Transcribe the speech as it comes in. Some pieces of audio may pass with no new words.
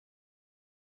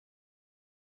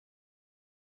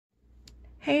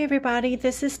Hey everybody,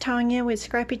 this is Tanya with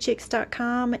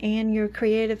ScrappyChicks.com and your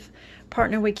creative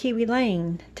partner with Kiwi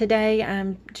Lane. Today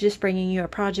I'm just bringing you a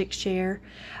project share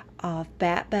of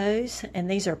bat bows, and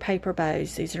these are paper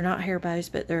bows. These are not hair bows,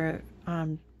 but they're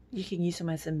you can use them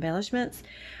as embellishments.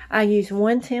 I used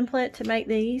one template to make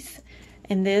these,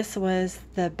 and this was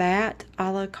the bat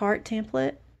a la carte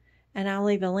template, and I'll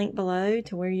leave a link below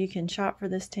to where you can shop for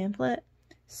this template.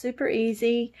 Super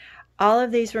easy. All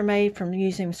of these were made from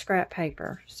using scrap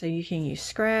paper, so you can use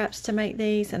scraps to make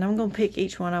these, and I'm going to pick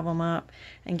each one of them up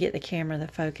and get the camera to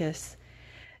focus.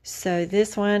 So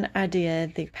this one I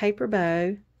did the paper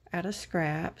bow out of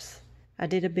scraps. I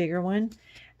did a bigger one,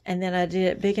 and then I did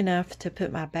it big enough to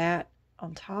put my bat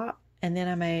on top, and then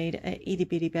I made an itty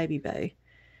bitty baby bow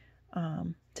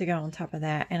to go on top of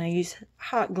that. And I used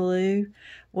hot glue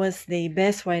was the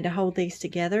best way to hold these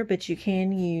together, but you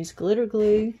can use glitter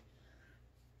glue.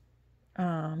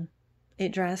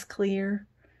 It dries clear.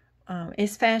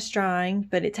 It's fast drying,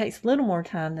 but it takes a little more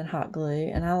time than hot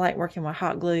glue, and I like working with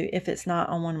hot glue if it's not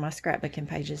on one of my scrapbooking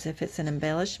pages. If it's an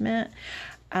embellishment,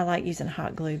 I like using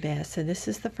hot glue best. So this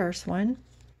is the first one.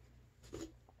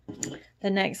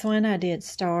 The next one I did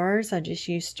stars. I just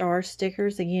used star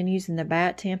stickers, again using the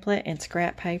bat template and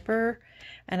scrap paper,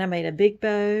 and I made a big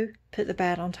bow, put the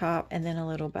bat on top, and then a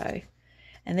little bow.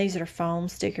 And these are foam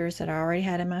stickers that I already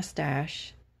had in my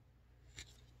stash.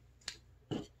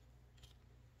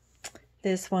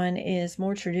 This one is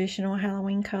more traditional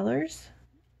Halloween colors.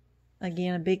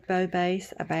 Again, a big bow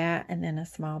base, a bat, and then a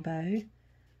small bow.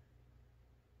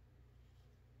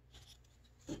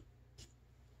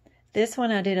 This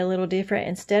one I did a little different.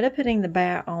 Instead of putting the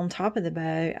bat on top of the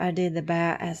bow, I did the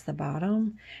bat as the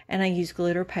bottom. And I used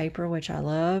glitter paper, which I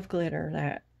love glitter.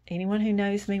 That anyone who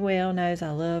knows me well knows I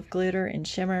love glitter and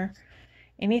shimmer.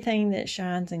 Anything that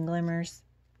shines and glimmers,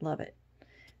 love it.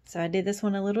 So I did this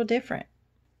one a little different.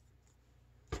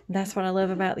 That's what I love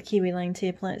about the Kiwi Lane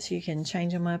templates. You can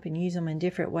change them up and use them in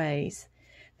different ways.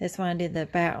 This one I did the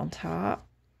bat on top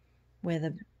with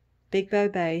a big bow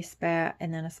base, bat,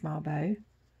 and then a small bow.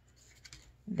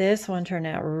 This one turned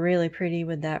out really pretty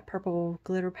with that purple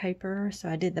glitter paper. So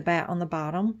I did the bat on the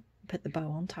bottom, put the bow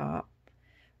on top.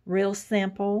 Real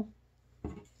simple.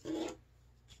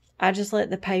 I just let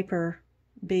the paper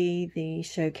be the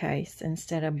showcase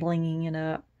instead of blinging it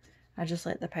up. I just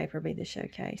let the paper be the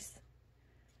showcase.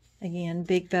 Again,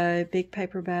 big bow, big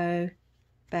paper bow,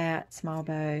 bat, small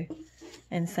bow,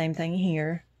 and same thing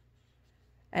here.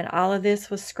 And all of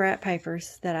this was scrap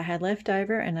papers that I had left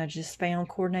over, and I just found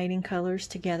coordinating colors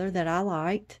together that I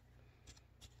liked.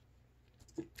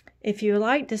 If you would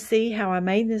like to see how I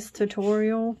made this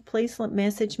tutorial, please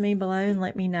message me below and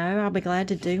let me know. I'll be glad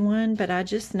to do one, but I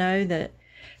just know that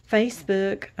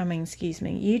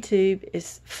YouTube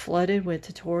is flooded with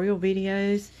tutorial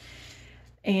videos.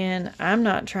 And I'm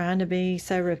not trying to be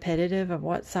so repetitive of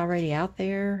what's already out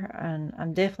there, and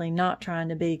I'm definitely not trying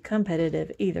to be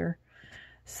competitive either.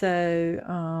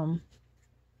 So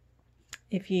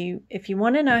if you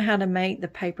want to know how to make the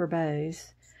paper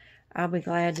bows, I'll be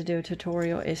glad to do a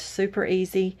tutorial. It's super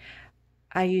easy.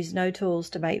 I use no tools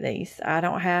to make these. I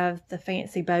don't have the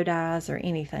fancy bow dies or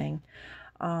anything.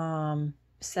 And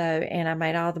I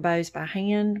made all the bows by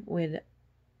hand with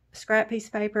scrap piece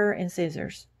of paper and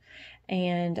scissors.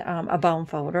 And a bone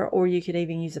folder, or you could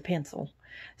even use a pencil.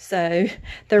 So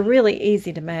they're really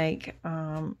easy to make,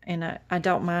 and I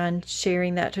don't mind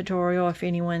sharing that tutorial if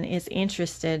anyone is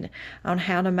interested on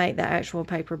how to make the actual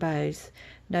paper bows.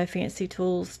 No fancy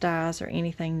tools, dies, or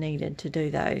anything needed to do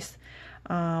those.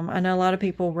 I know a lot of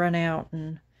people run out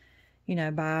and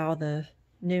buy all the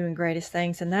new and greatest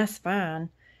things, and that's fine,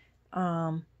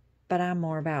 but I'm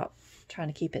more about trying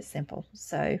to keep it simple.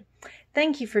 So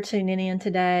thank you for tuning in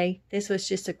today. This was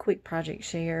just a quick project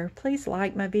share. Please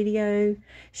like my video,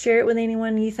 share it with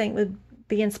anyone you think would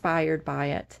be inspired by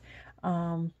it,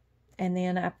 and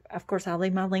then of course I'll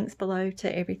leave my links below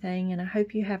to everything, and I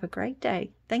hope you have a great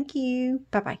day. Thank you.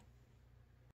 Bye bye.